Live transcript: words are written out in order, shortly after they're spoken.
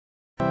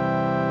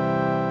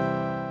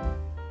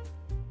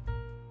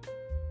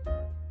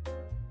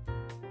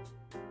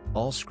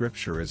All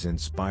Scripture is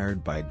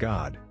inspired by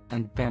God,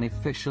 and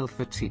beneficial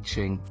for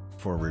teaching,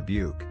 for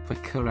rebuke, for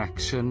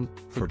correction,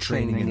 for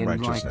training in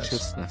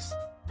righteousness.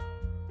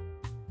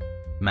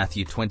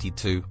 Matthew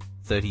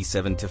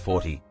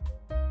 22:37-40.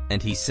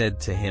 And he said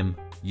to him,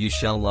 You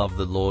shall love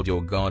the Lord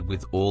your God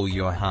with all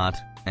your heart,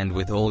 and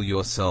with all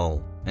your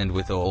soul, and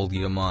with all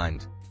your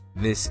mind.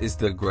 This is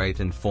the great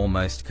and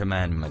foremost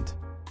commandment.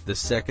 The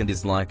second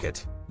is like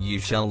it, You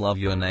shall love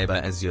your neighbor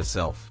as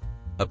yourself.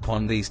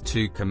 Upon these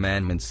two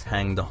commandments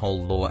hang the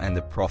whole law and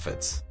the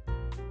prophets.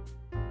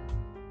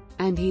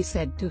 And he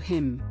said to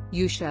him,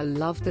 You shall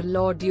love the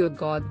Lord your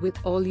God with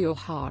all your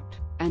heart,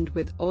 and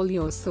with all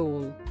your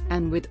soul,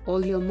 and with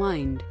all your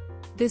mind.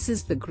 This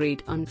is the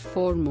great and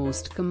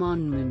foremost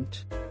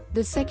commandment.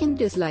 The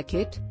second is like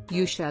it,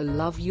 You shall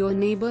love your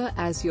neighbor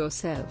as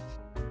yourself.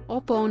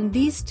 Upon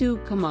these two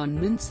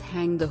commandments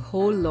hang the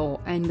whole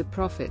law and the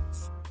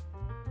prophets.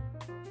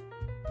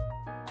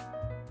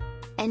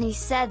 And he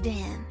said to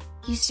him,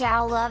 You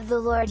shall love the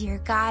Lord your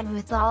God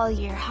with all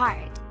your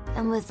heart,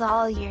 and with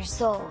all your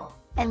soul,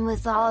 and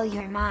with all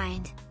your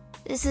mind.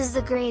 This is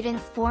the great and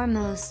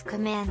foremost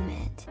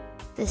commandment.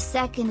 The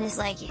second is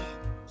like it,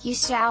 You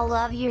shall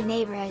love your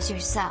neighbor as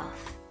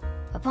yourself.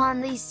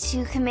 Upon these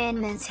two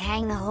commandments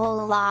hang the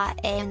whole law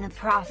and the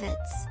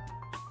prophets.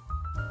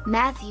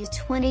 Matthew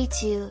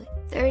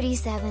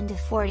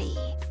 22:37-40.